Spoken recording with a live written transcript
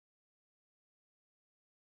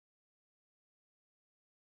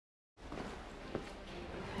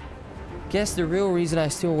Guess the real reason I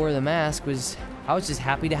still wore the mask was I was just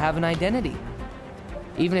happy to have an identity.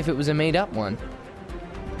 Even if it was a made-up one.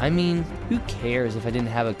 I mean, who cares if I didn't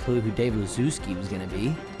have a clue who Dave Lazowski was gonna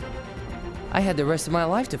be? I had the rest of my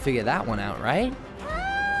life to figure that one out, right?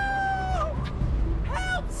 Help!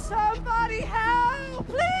 Help! Somebody help!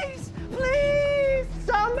 Please! Please!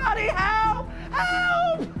 Somebody help!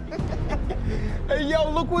 Help! Hey, yo,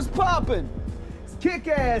 look what's poppin'. It's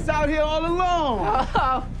Kick-Ass out here all alone.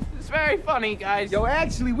 Oh, it's very funny, guys. Yo,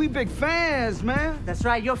 actually, we big fans, man. That's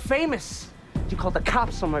right, you're famous. You called the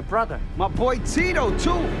cops on my brother. My boy Tito,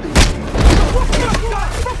 too.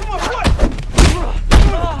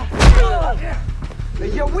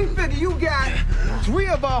 Hey, yo, we figure you got 3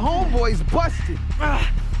 of our homeboys busted.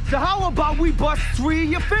 So how about we bust 3 of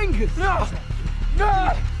your fingers? No!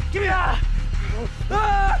 No! Give me that!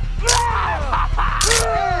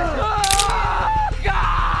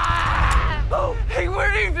 Oh, hey,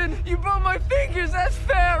 we're even! You broke my fingers, that's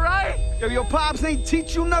fair, right? Yo, your pops ain't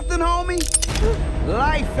teach you nothing, homie?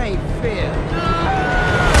 Life ain't fair.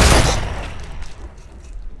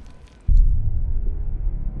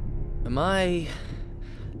 Am I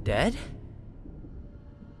dead?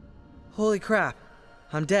 Holy crap,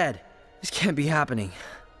 I'm dead. This can't be happening.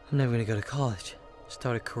 I'm never gonna go to college,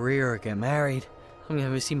 start a career, or get married. I'm gonna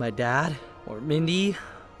never see my dad, or Mindy,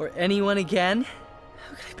 or anyone again.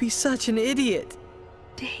 How could I be such an idiot?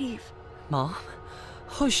 Dave. Mom?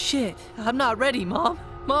 Oh shit, I'm not ready, Mom.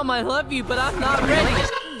 Mom, I love you, but I'm not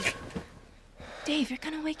ready. Dave, you're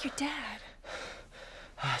gonna wake your dad.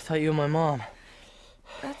 I thought you were my mom.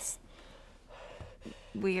 That's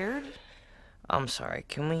weird. I'm sorry,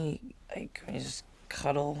 can we just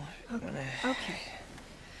cuddle? Okay.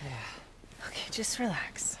 Okay, just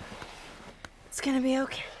relax. It's gonna be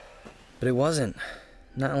okay. But it wasn't.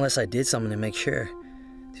 Not unless I did something to make sure.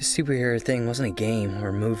 This superhero thing wasn't a game or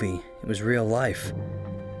a movie. It was real life.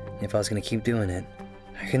 And if I was gonna keep doing it,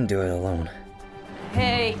 I couldn't do it alone.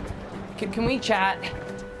 Hey, can we chat?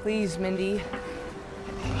 Please, Mindy.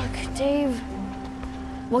 Look, Dave.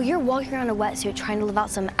 While you're walking around in a wetsuit trying to live out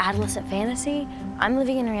some adolescent fantasy, I'm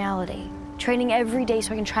living in reality. Training every day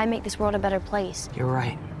so I can try and make this world a better place. You're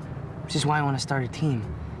right. Which is why I want to start a team.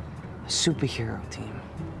 A superhero team.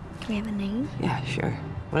 Can we have a name? Yeah, sure.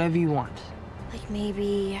 Whatever you want. Like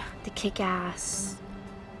maybe the Kick-Ass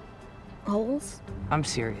Holes? I'm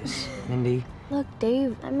serious, Mindy. Look,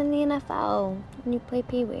 Dave, I'm in the NFL and you play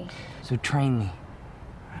Pee-wee. So train me.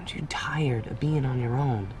 Aren't you tired of being on your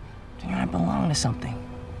own? Do you want to belong to something?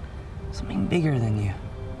 Something bigger than you.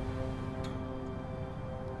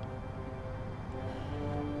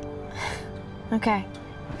 Okay.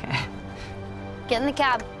 Okay. Get in the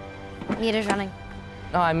cab. Meter's running.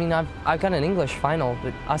 No, I mean, I've got an English final,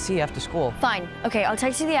 but I'll see you after school. Fine. Okay, I'll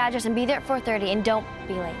text you the address and be there at 4:30 and don't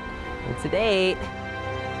be late. It's a date.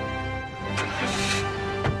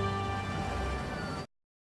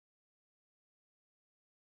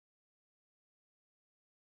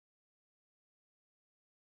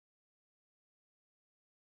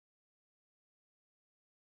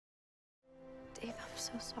 Dave, I'm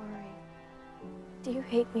so sorry. Do you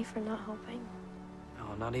hate me for not helping?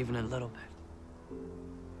 No, not even a little bit.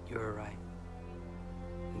 You were right.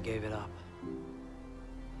 You gave it up.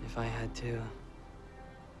 If I had to,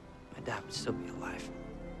 my dad would still be alive.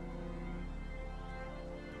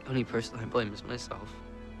 The only person I blame is myself.